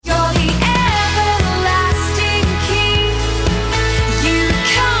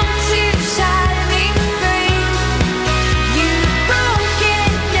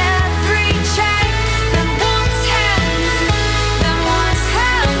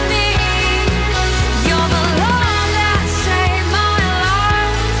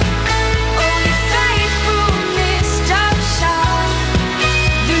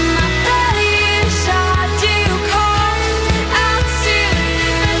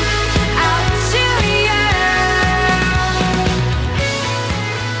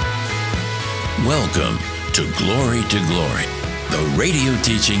Welcome to Glory, the radio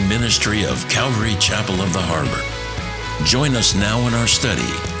teaching ministry of Calvary Chapel of the Harbor. Join us now in our study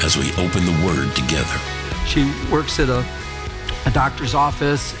as we open the Word together. She works at a doctor's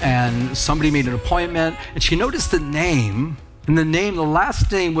office, and somebody made an appointment, and she noticed the name. And the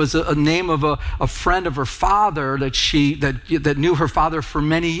last name was a name of a friend of her father that knew her father for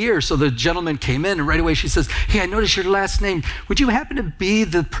many years. So the gentleman came in, and right away she says, "Hey, I noticed your last name. Would you happen to be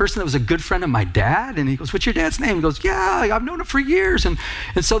the person that was a good friend of my dad?" And he goes, "What's your dad's name?" He goes, "Yeah, I've known him for years." And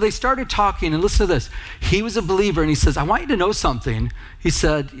so they started talking, and listen to this. He was a believer, and he says, "I want you to know something." He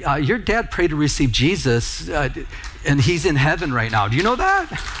said, "Your dad prayed to receive Jesus, and he's in heaven right now. Do you know that?"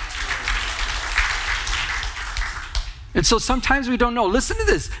 And so sometimes we don't know. Listen to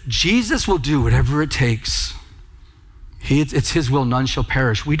this. Jesus will do whatever it takes. It's his will, none shall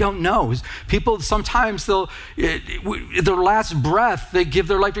perish. We don't know. People, sometimes their last breath, they give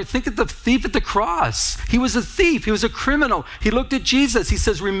their life. Think of the thief at the cross. He was a thief. He was a criminal. He looked at Jesus. He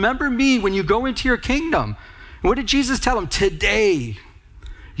says, "Remember me when you go into your kingdom." And what did Jesus tell him? "Today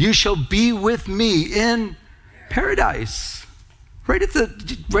you shall be with me in paradise." Right at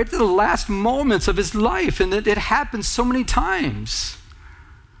the last moments of his life. And it happens so many times.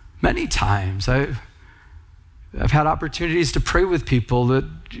 Many times. I've had opportunities to pray with people that,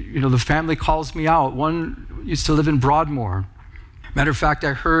 the family calls me out. One used to live in Broadmoor. Matter of fact,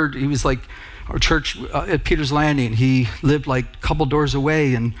 I heard he was like our church at Peter's Landing. He lived like a couple doors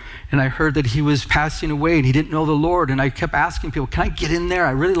away, and I heard that he was passing away and he didn't know the Lord. And I kept asking people, "Can I get in there?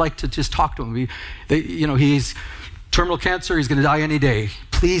 I really like to just talk to him." He's terminal cancer, he's going to die any day.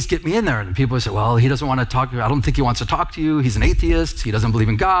 Please get me in there. And people would say, "Well, he doesn't want to talk to you. I don't think he wants to talk to you. He's an atheist. He doesn't believe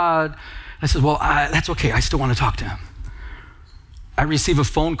in God." I said, "Well, that's okay. I still want to talk to him." I receive a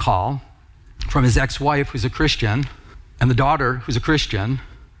phone call from his ex-wife, who's a Christian, and the daughter, who's a Christian.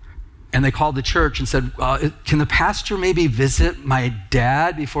 And they called the church and said, "Can the pastor maybe visit my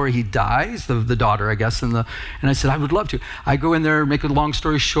dad before he dies?" The daughter, I guess. And I said, "I would love to." I go in there, make a long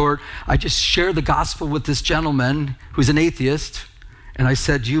story short. I just share the gospel with this gentleman who's an atheist. And I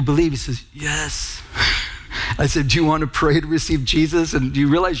said, "Do you believe?" He says, "Yes." I said, "Do you want to pray to receive Jesus? And do you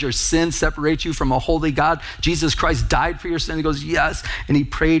realize your sin separates you from a holy God? Jesus Christ died for your sin." He goes, "Yes." And he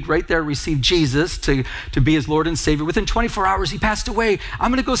prayed right there, received Jesus to be his Lord and Savior. Within 24 hours, he passed away.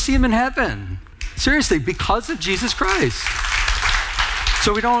 I'm going to go see him in heaven. Seriously, because of Jesus Christ.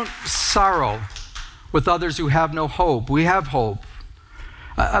 So we don't sorrow with others who have no hope. We have hope.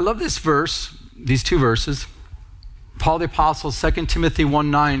 I love this verse, these two verses. Paul the Apostle, 2 Timothy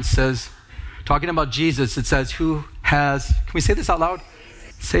 1:9 says, talking about Jesus, it says, "Who has," can we say this out loud?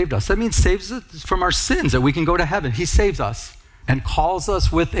 Saved us. That means saves us from our sins, that we can go to heaven. He saves us and calls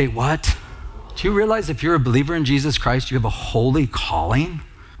us with a what? Do you realize if you're a believer in Jesus Christ, you have a holy calling?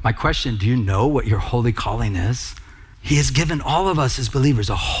 My question, do you know what your holy calling is? He has given all of us as believers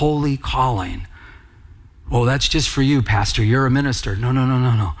a holy calling. "Oh, that's just for you, Pastor. You're a minister."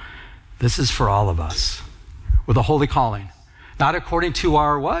 No. This is for all of us with a holy calling. Not according to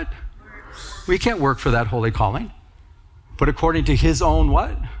our what? We can't work for that holy calling, but according to his own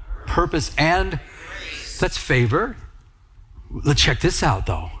what? Purpose and grace. That's favor. Let's check this out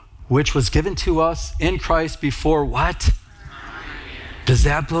though. Which was given to us in Christ before what? Does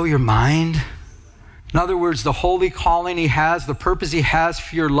that blow your mind? In other words, the holy calling he has, the purpose he has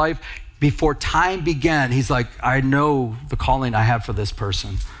for your life before time began. He's like, "I know the calling I have for this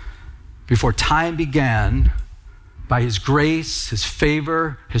person." Before time began, by his grace, his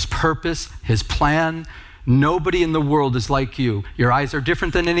favor, his purpose, his plan, nobody in the world is like you. Your eyes are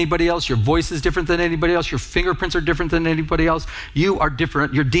different than anybody else. Your voice is different than anybody else. Your fingerprints are different than anybody else. You are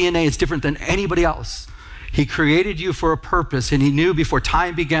different. Your DNA is different than anybody else. He created you for a purpose, and he knew before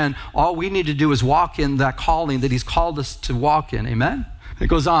time began, all we need to do is walk in that calling that he's called us to walk in. Amen? It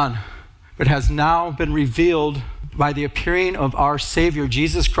goes on. It has now been revealed by the appearing of our Savior,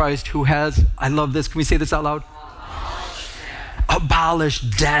 Jesus Christ, who has, I love this. Can we say this out loud?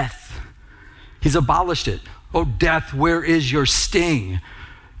 Abolished death. He's abolished it. "Oh, death, where is your sting?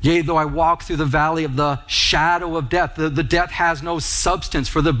 Yea, though I walk through the valley of the shadow of death." The death has no substance.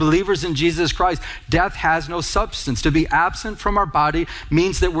 For the believers in Jesus Christ, death has no substance. To be absent from our body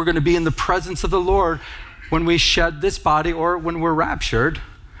means that we're going to be in the presence of the Lord when we shed this body, or when we're raptured.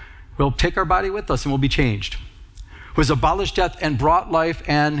 We'll take our body with us and we'll be changed. Who has abolished death and brought life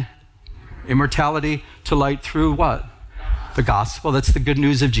and immortality to light through what? The gospel. That's the good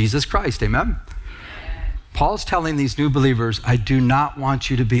news of Jesus Christ. Amen? Paul's telling these new believers, I do not want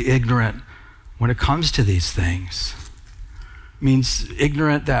you to be ignorant when it comes to these things. Means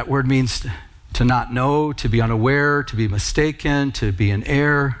ignorant, that word means to not know, to be unaware, to be mistaken, to be in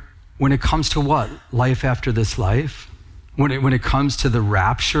error. when it comes to what? Life after this life? When it comes to the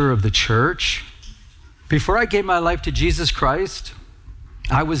rapture of the church? Before I gave my life to Jesus Christ,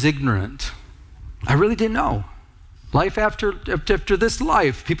 I was ignorant. I really didn't know. Life after this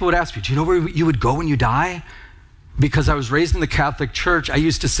life, people would ask me, do you know where you would go when you die? Because I was raised in the Catholic Church, I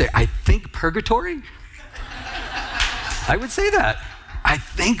used to say, I think purgatory? I would say that. I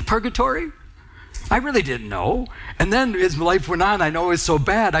think purgatory? I really didn't know. And then as life went on, I know it was so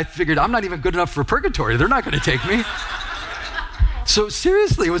bad, I figured I'm not even good enough for purgatory. They're not going to take me. So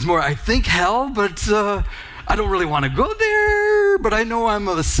seriously, it was more, I think hell, but I don't really want to go there, but I know I'm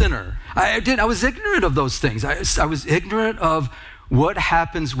a sinner. I was ignorant of those things. I was ignorant of what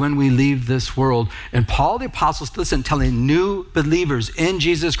happens when we leave this world. And Paul the Apostle, listen, telling new believers in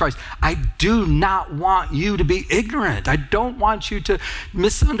Jesus Christ, I do not want you to be ignorant. I don't want you to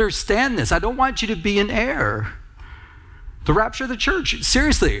misunderstand this. I don't want you to be in error. The rapture of the church,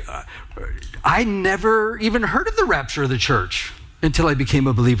 seriously, I never even heard of the rapture of the church until I became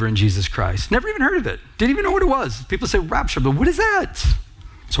a believer in Jesus Christ. Never even heard of it. Didn't even know what it was. People say rapture, but what is that?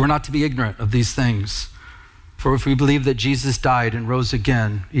 So we're not to be ignorant of these things. For if we believe that Jesus died and rose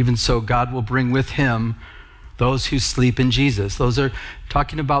again, even so God will bring with him those who sleep in Jesus. Those are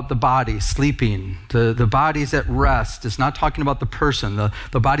talking about the body sleeping. The body's at rest. It's not talking about the person.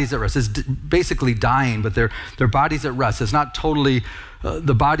 The body's at rest. It's basically dying, but their body's at rest. It's not totally,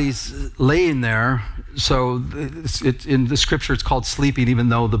 the body's laying there. So in the scripture it's called sleeping, even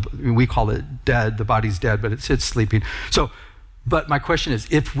though we call it dead. The body's dead, but it's sleeping. But my question is,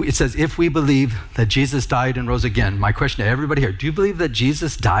 it says, if we believe that Jesus died and rose again, my question to everybody here, do you believe that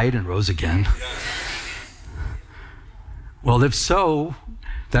Jesus died and rose again? Yes. Well, if so,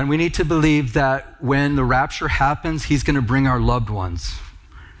 then we need to believe that when the rapture happens, he's going to bring our loved ones,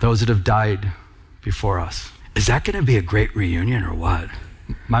 those that have died before us. Is that going to be a great reunion or what?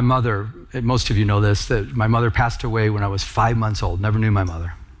 My mother, most of you know this, that my mother passed away when I was 5 months old, never knew my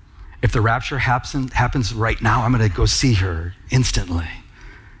mother. If the rapture happens right now, I'm going to go see her instantly.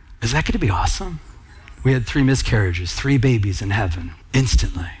 Is that going to be awesome? We had 3 miscarriages, 3 babies in heaven,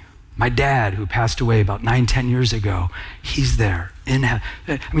 instantly. My dad, who passed away about 9-10 years ago, he's there in heaven.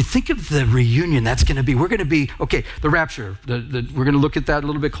 I mean, think of the reunion that's going to be. We're going to be, okay, the rapture, we're going to look at that a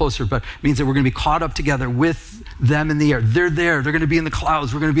little bit closer, but it means that we're going to be caught up together with them in the air. They're there. They're going to be in the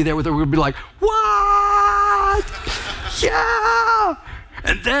clouds. We're going to be there with them. We're going to be like, what? Yeah.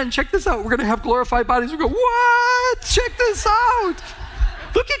 And then, check this out, we're going to have glorified bodies. We're going, what? Check this out.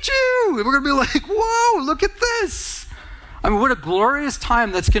 Look at you. And we're going to be like, whoa, look at this. I mean, what a glorious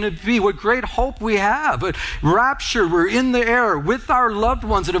time that's going to be. What great hope we have. But rapture, we're in the air with our loved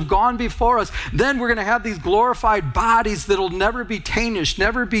ones that have gone before us. Then we're going to have these glorified bodies that'll never be tarnished,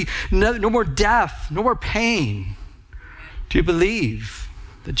 no more death, no more pain. Do you believe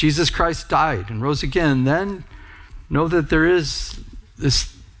that Jesus Christ died and rose again? Then know that there is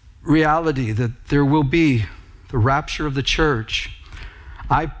this reality that there will be the rapture of the church.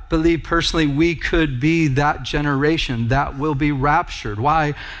 I believe personally we could be that generation that will be raptured.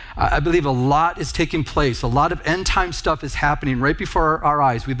 Why? I believe a lot is taking place. A lot of end time stuff is happening right before our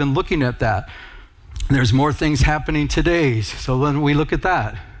eyes. We've been looking at that. And there's more things happening today. So when we look at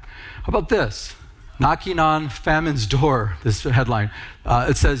that, how about this? Knocking on famine's door, this headline.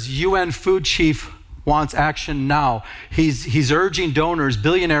 It says, UN food chief wants action now. He's urging donors,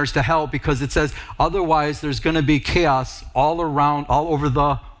 billionaires to help because it says otherwise there's going to be chaos all over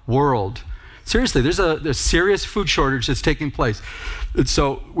the world. Seriously, there's a serious food shortage that's taking place. And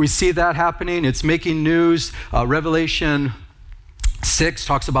so we see that happening. It's making news. Revelation 6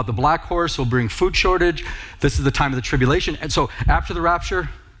 talks about the black horse will bring food shortage. This is the time of the tribulation. And so after the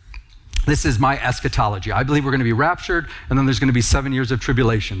rapture, this is my eschatology. I believe we're going to be raptured, and then there's going to be 7 years of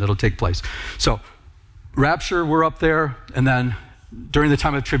tribulation that'll take place. So rapture, we're up there, and then during the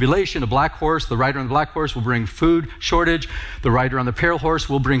time of tribulation, a black horse, the rider on the black horse will bring food shortage. The rider on the pale horse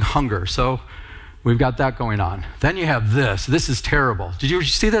will bring hunger. So we've got that going on. Then you have this. This is terrible. Did you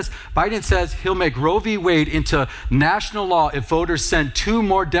see this? Biden says he'll make Roe v. Wade into national law if voters send 2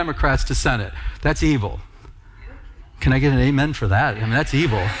 more Democrats to Senate. That's evil. Can I get an amen for that? I mean, that's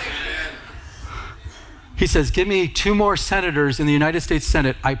evil. He says, give me 2 more senators in the United States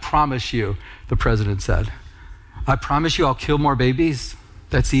Senate, I promise you, the president said. I promise you I'll kill more babies.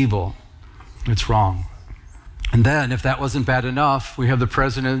 That's evil. It's wrong. And then, if that wasn't bad enough, we have the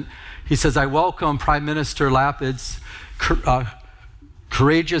president. He says, I welcome Prime Minister Lapid's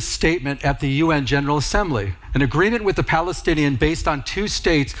courageous statement at the UN General Assembly. An agreement with the Palestinians based on 2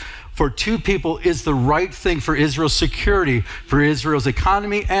 states for two people is the right thing for Israel's security, for Israel's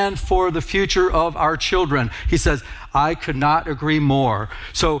economy, and for the future of our children. He says, I could not agree more.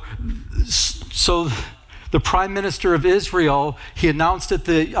 So the Prime Minister of Israel, he announced at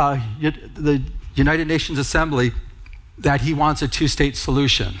the United Nations Assembly that he wants a two-state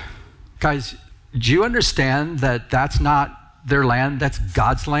solution. Guys, do you understand that that's not their land, that's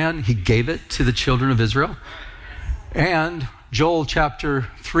God's land? He gave it to the children of Israel. And Joel chapter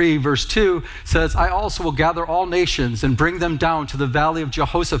 3, verse 2 says, I also will gather all nations and bring them down to the valley of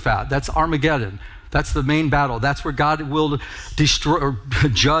Jehoshaphat. That's Armageddon. That's the main battle. That's where God will destroy or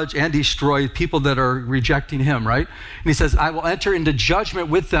judge and destroy people that are rejecting him, right? And he says, I will enter into judgment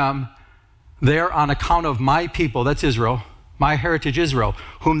with them there on account of my people, that's Israel, my heritage Israel,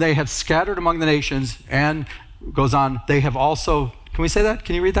 whom they have scattered among the nations, and goes on, they have also, can we say that?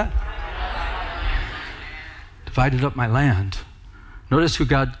 Can you read that? Divided up my land. Notice who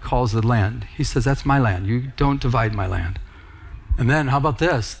God calls the land. He says, that's my land. You don't divide my land. And then how about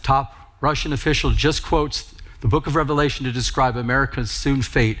this? Top Russian official just quotes the book of Revelation to describe America's soon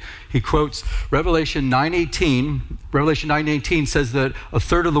fate. He quotes Revelation 9:18. Revelation 9:18 says that a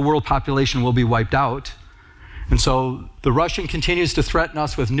third of the world population will be wiped out. And so the Russian continues to threaten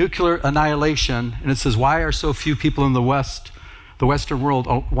us with nuclear annihilation. And it says, why are so few people in the West, the Western world,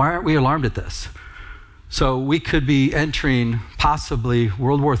 why aren't we alarmed at this? So we could be entering possibly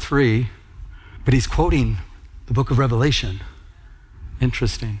World War III, but he's quoting the book of Revelation.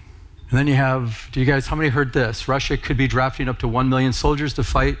 Interesting. And then you have, how many heard this? Russia could be drafting up to 1 million soldiers to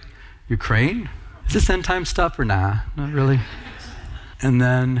fight Ukraine. Is this end time stuff or nah? Not really. And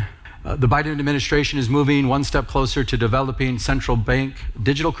then the Biden administration is moving one step closer to developing central bank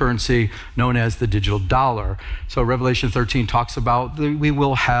digital currency known as the digital dollar. So Revelation 13 talks about we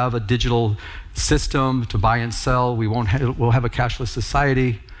will have a digital system to buy and sell. We'll have a cashless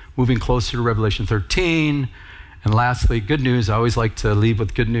society, moving closer to Revelation 13. And lastly, good news. I always like to leave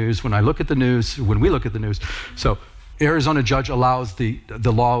with good news when we look at the news. So Arizona judge allows the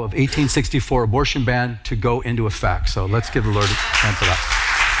law of 1864 abortion ban to go into effect. So let's give the Lord a hand for that.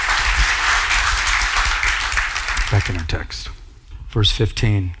 Back in our text, verse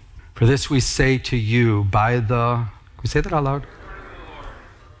 15. For this we say to you can we say that out loud?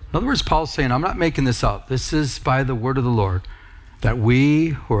 In other words, Paul's saying, I'm not making this up. This is by the word of the Lord, that we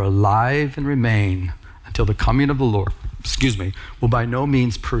who are alive and remain until the coming of the Lord, will by no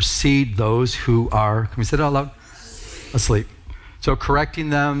means precede those who are, can we say that out loud? Asleep. So correcting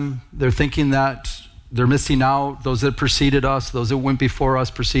them, they're thinking that they're missing out. Those that preceded us, those that went before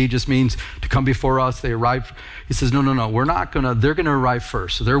us, precede just means to come before us. They arrive. He says, no, they're going to arrive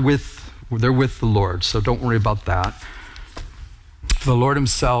first. So they're with the Lord. So don't worry about that. For the Lord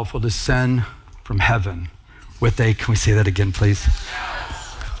himself will descend from heaven with can we say that again, please?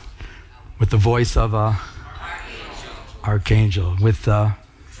 With the voice of a archangel, with the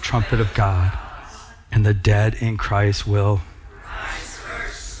trumpet of God, and the dead in Christ will rise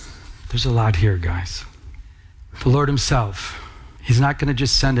first. There's a lot here, guys. The Lord himself, he's not going to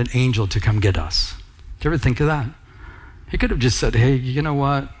just send an angel to come get us. Do you ever think of that? He could have just said, hey, you know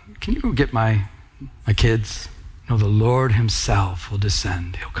what? Can you go get my kids? No, the Lord himself will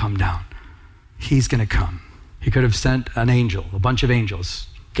descend. He'll come down. He's going to come. He could have sent an angel, a bunch of angels,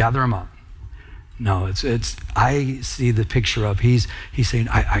 gather them up. No, I see the picture of he's saying,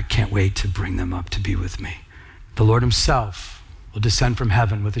 I can't wait to bring them up to be with me. The Lord himself will descend from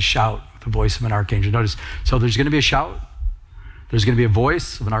heaven with a shout, with the voice of an archangel. Notice, so there's going to be a shout, there's going to be a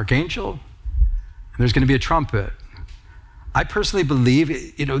voice of an archangel, and there's going to be a trumpet. I personally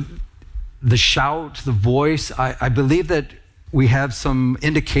believe, the shout, the voice, I believe that we have some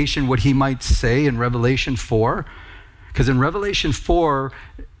indication what he might say in Revelation 4. Because in Revelation 4,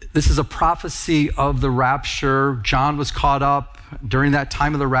 this is a prophecy of the rapture. John was caught up during that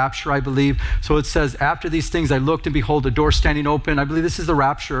time of the rapture, I believe. So it says, after these things I looked and behold a door standing open. I believe this is the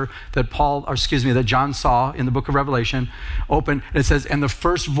rapture that that John saw in the book of Revelation open. And it says, and the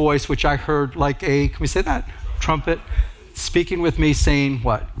first voice which I heard like can we say that? Trumpet, speaking with me saying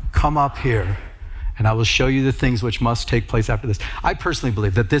what? Come up here and I will show you the things which must take place after this. I personally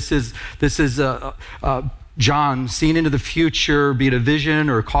believe that this is John seeing into the future, be it a vision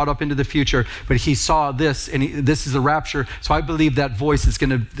or caught up into the future, but he saw this, and this is a rapture. So I believe that voice is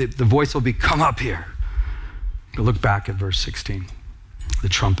the voice will be, come up here. Look back at verse 16, the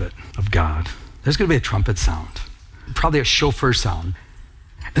trumpet of God. There's going to be a trumpet sound, probably a shofar sound.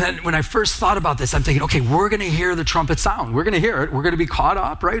 And then when I first thought about this, I'm thinking, okay, we're going to hear the trumpet sound. We're going to hear it. We're going to be caught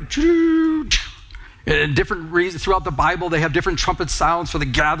up, right? And different reasons throughout the Bible, they have different trumpet sounds for the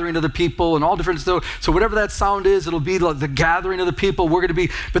gathering of the people and all different. So whatever that sound is, it'll be like the gathering of the people. We're going to be,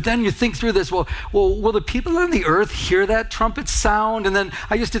 but then you think through this, well, will the people on the earth hear that trumpet sound? And then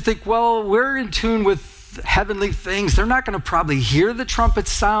I used to think, well, we're in tune with heavenly things. They're not going to probably hear the trumpet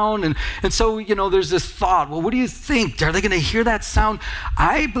sound. And so, there's this thought, well, what do you think? Are they going to hear that sound?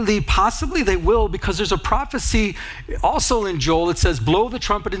 I believe possibly they will, because there's a prophecy also in Joel. It says, blow the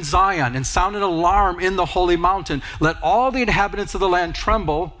trumpet in Zion and sound an alarm in the holy mountain. Let all the inhabitants of the land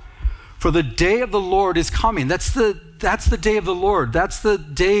tremble, for the day of the Lord is coming. That's the day of the Lord. That's the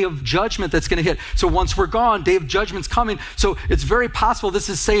day of judgment that's going to hit. So once we're gone, day of judgment's coming. So it's very possible this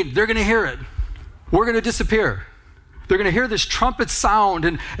is saying they're going to hear it. We're going to disappear. They're going to hear this trumpet sound,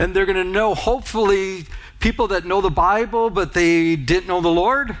 and they're going to know, hopefully, people that know the Bible, but they didn't know the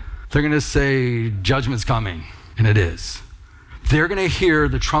Lord, they're going to say, judgment's coming, and it is. They're going to hear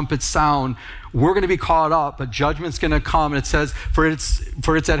the trumpet sound. We're going to be caught up, but judgment's going to come, and it says, for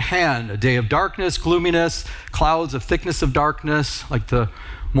it's at hand, a day of darkness, gloominess, clouds of thickness of darkness, like the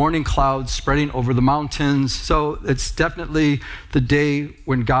morning clouds spreading over the mountains. So it's definitely the day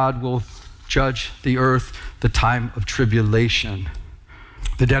when God will judge the earth, the time of tribulation.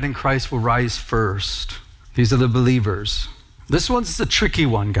 The dead in Christ will rise first. These are the believers. This one's a tricky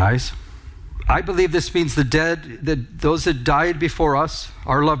one, guys. I believe this means the dead, those that died before us,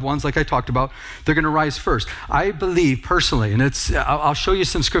 our loved ones, like I talked about, they're going to rise first. I believe personally, and I'll show you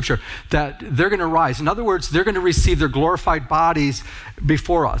some scripture, that they're going to rise. In other words, they're going to receive their glorified bodies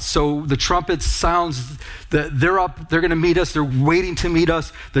before us. So the trumpet sounds, they're up, they're going to meet us, they're waiting to meet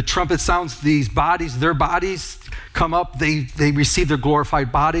us. The trumpet sounds, these bodies, their bodies come up, they receive their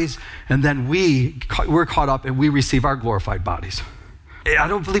glorified bodies, and then we're caught up and we receive our glorified bodies. I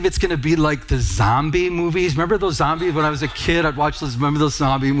don't believe it's going to be like the zombie movies. Remember those zombies? When I was a kid, I'd watch those. Remember those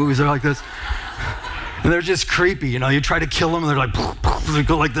zombie movies? They're like this. And they're just creepy. You try to kill them, and they're like, they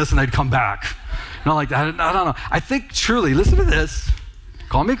go like this, and they'd come back. Like that. I don't know. I think truly, listen to this.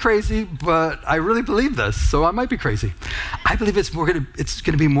 Call me crazy, but I really believe this, so I might be crazy. I believe it's going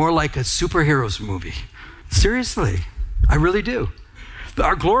to be more like a superheroes movie. Seriously, I really do.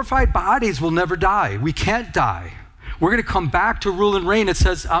 Our glorified bodies will never die. We can't die. We're going to come back to rule and reign, it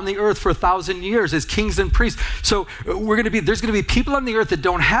says, on the earth for 1,000 years as kings and priests. So there's going to be people on the earth that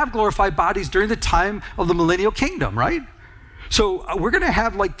don't have glorified bodies during the time of the millennial kingdom, right? So we're going to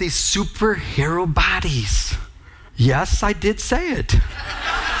have like these superhero bodies. Yes, I did say it.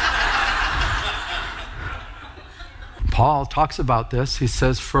 Paul talks about this. He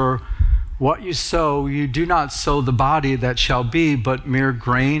says, for what you sow, you do not sow the body that shall be, but mere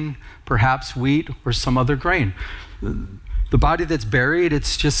grain, perhaps wheat or some other grain. The body that's buried,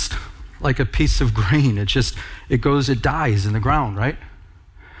 it's just like a piece of grain. It dies in the ground, right?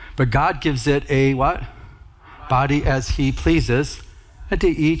 But God gives it a what? Body as he pleases, and to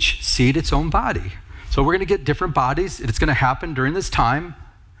each seed its own body. So we're going to get different bodies. It's going to happen during this time.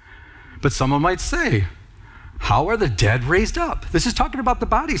 But someone might say, how are the dead raised up? This is talking about the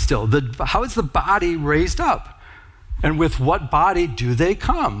body still. How is the body raised up? And with what body do they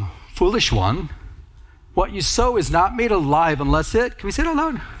come? Foolish one. What you sow is not made alive unless it, can we say it out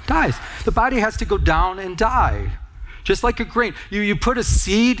loud? Dies. The body has to go down and die. Just like a grain. You put a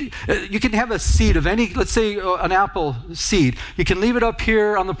seed, you can have a seed of any, let's say an apple seed. You can leave it up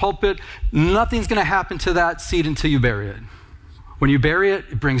here on the pulpit. Nothing's going to happen to that seed until you bury it. When you bury it,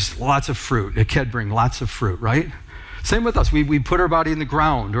 it brings lots of fruit. It can bring lots of fruit, right? Same with us. We put our body in the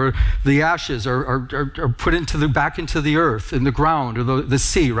ground, or the ashes are put back into the earth, in the ground, or the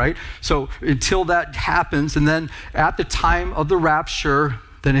sea, right? So until that happens, and then at the time of the rapture,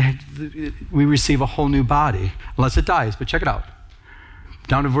 then we receive a whole new body, unless it dies. But check it out.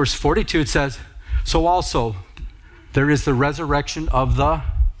 Down to verse 42, it says, so also there is the resurrection of the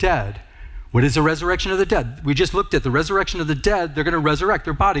dead. What is the resurrection of the dead? We just looked at the resurrection of the dead. They're going to resurrect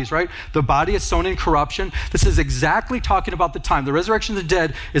their bodies, right? The body is sown in corruption. This is exactly talking about the time. The resurrection of the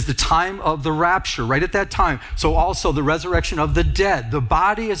dead is the time of the rapture, right at that time. So also the resurrection of the dead. The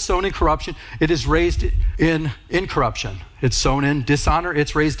body is sown in corruption. It is raised in incorruption. It's sown in dishonor.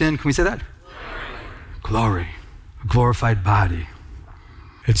 It's raised in, can we say that? Glory. A glorified body.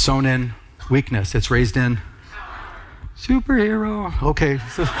 It's sown in weakness. It's raised in superhero. Okay.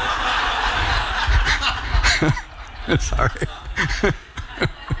 Sorry.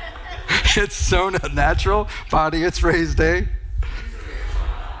 It's sown a natural body. It's raised a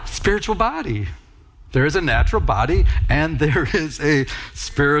spiritual body. There is a natural body and there is a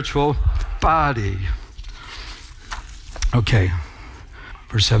spiritual body. Okay.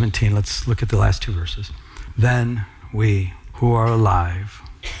 Verse 17. Let's look at the last two verses. Then we who are alive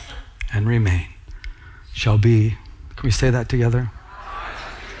and remain shall be, can we say that together?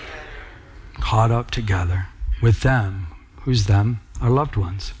 Caught up together with them. Who's them? Our loved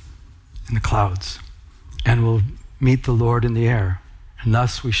ones in the clouds. And we'll meet the Lord in the air. And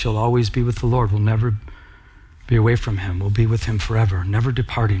thus we shall always be with the Lord. We'll never be away from him. We'll be with him forever, never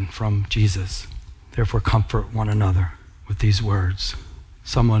departing from Jesus. Therefore, comfort one another with these words.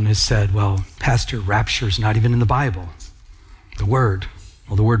 Someone has said, well, Pastor, rapture's not even in the Bible. The word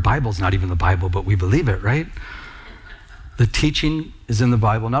Bible's not even in the Bible, but we believe it, right? The teaching is in the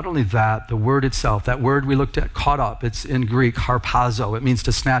Bible. Not only that, the word itself, that word we looked at, caught up, it's in Greek, harpazo. It means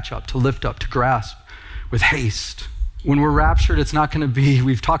to snatch up, to lift up, to grasp with haste. When we're raptured, it's not going to be,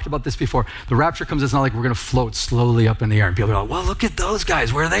 we've talked about this before, the rapture comes, it's not like we're going to float slowly up in the air and people are like, well, look at those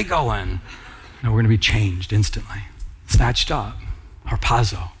guys, where are they going? No, we're going to be changed instantly, snatched up,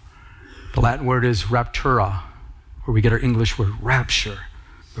 harpazo. The Latin word is raptura, where we get our English word rapture,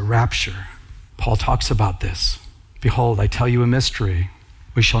 the rapture. Paul talks about this. Behold, I tell you a mystery.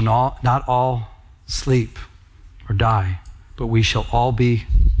 We shall not all sleep or die, but we shall all be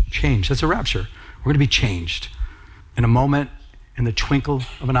changed. That's a rapture. We're going to be changed. In a moment, in the twinkle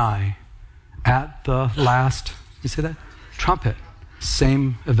of an eye, at the last, you say that? Trumpet.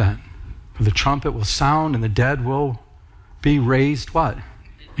 Same event. For the trumpet will sound and the dead will be raised, what?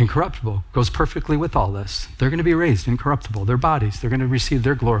 Incorruptible. Goes perfectly with all this. They're going to be raised incorruptible. Their bodies, they're going to receive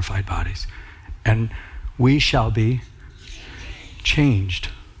their glorified bodies. And we shall be changed,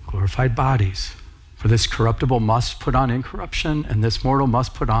 glorified bodies. For this corruptible must put on incorruption, and this mortal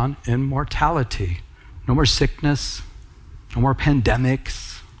must put on immortality. No more sickness, no more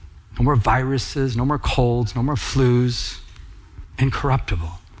pandemics, no more viruses, no more colds, no more flus.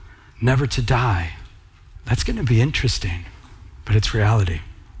 Incorruptible, never to die. That's going to be interesting, but it's reality.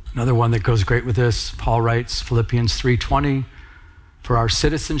 Another one that goes great with this, Paul writes, Philippians 3:20, for our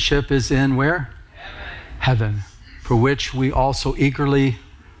citizenship is in where? Heaven, for which we also eagerly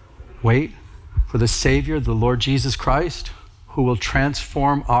wait for the Savior, the Lord Jesus Christ, who will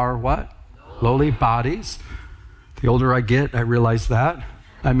transform our what? Lowly bodies. The older I get, I realize that.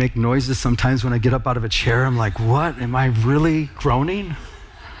 I make noises sometimes when I get up out of a chair. I'm like, what? Am I really groaning?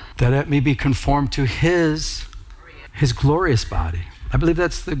 That it may be conformed to his glorious body. I believe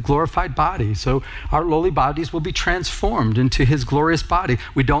that's the glorified body. So our lowly bodies will be transformed into his glorious body.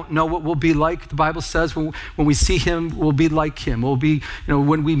 We don't know what we'll be like. The Bible says when we see him, we'll be like him. We'll be,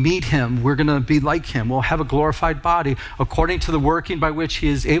 when we meet him, we're going to be like him. We'll have a glorified body according to the working by which he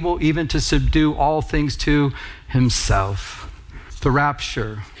is able even to subdue all things to himself. The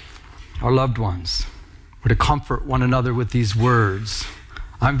rapture, our loved ones. We're to comfort one another with these words.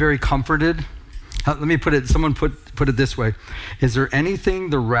 I'm very comforted. Let me put it, someone put it this way. Is there anything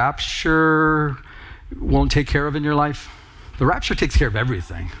the rapture won't take care of in your life? The rapture takes care of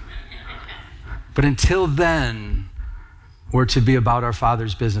everything. But until then, we're to be about our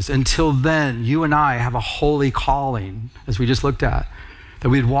Father's business. Until then, you and I have a holy calling, as we just looked at, that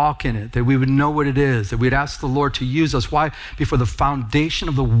we'd walk in it, that we would know what it is, that we'd ask the Lord to use us. Why? Before the foundation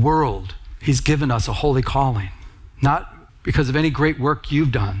of the world, he's given us a holy calling. Not because of any great work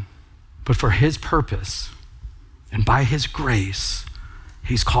you've done, but for his purpose. And by his grace,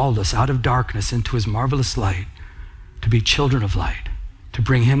 he's called us out of darkness into his marvelous light to be children of light, to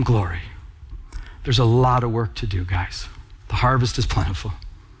bring him glory. There's a lot of work to do, guys. The harvest is plentiful.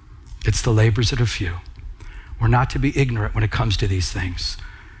 It's the labors that are few. We're not to be ignorant when it comes to these things.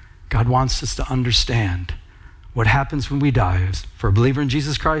 God wants us to understand what happens when we die. For a believer in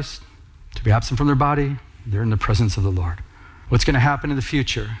Jesus Christ, to be absent from their body, they're in the presence of the Lord. What's going to happen in the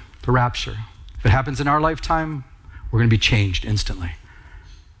future? The rapture. If it happens in our lifetime, we're going to be changed instantly.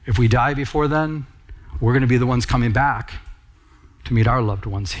 If we die before then, we're going to be the ones coming back to meet our loved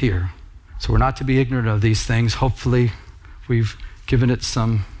ones here. So we're not to be ignorant of these things. Hopefully, we've given it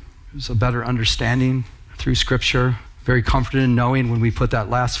a better understanding through Scripture. Very comforted in knowing when we put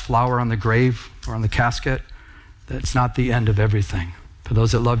that last flower on the grave or on the casket, that it's not the end of everything. For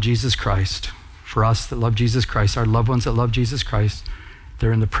those that love Jesus Christ, for us that love Jesus Christ, our loved ones that love Jesus Christ,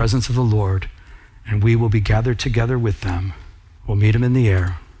 they're in the presence of the Lord, and we will be gathered together with them. We'll meet him in the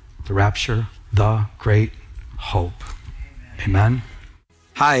air. The rapture, the great hope. Amen.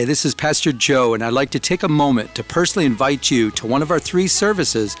 Hi, this is Pastor Joe, and I'd like to take a moment to personally invite you to one of our 3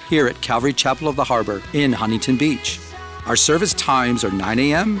 services here at Calvary Chapel of the Harbor in Huntington Beach. Our service times are 9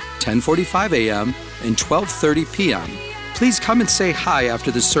 a.m., 10:45 a.m., and 12:30 p.m. Please come and say hi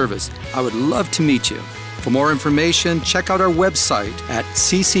after the service. I would love to meet you. For more information, check out our website at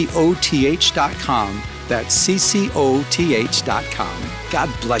ccoth.com. That's ccoth.com. God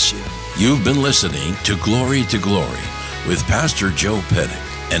bless you. You've been listening to Glory with Pastor Joe Pettick.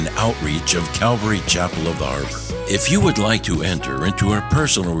 and outreach of Calvary Chapel of the Harbor. If you would like to enter into a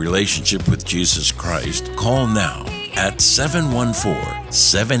personal relationship with Jesus Christ, call now at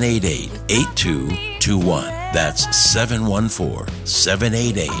 714-788-8221. That's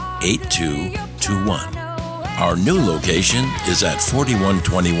 714-788-8221. Our new location is at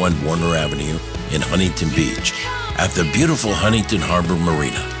 4121 Warner Avenue in Huntington Beach at the beautiful Huntington Harbor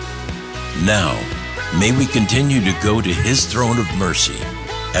Marina. Now, may we continue to go to His throne of mercy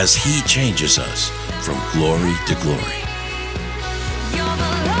as He changes us from glory to glory.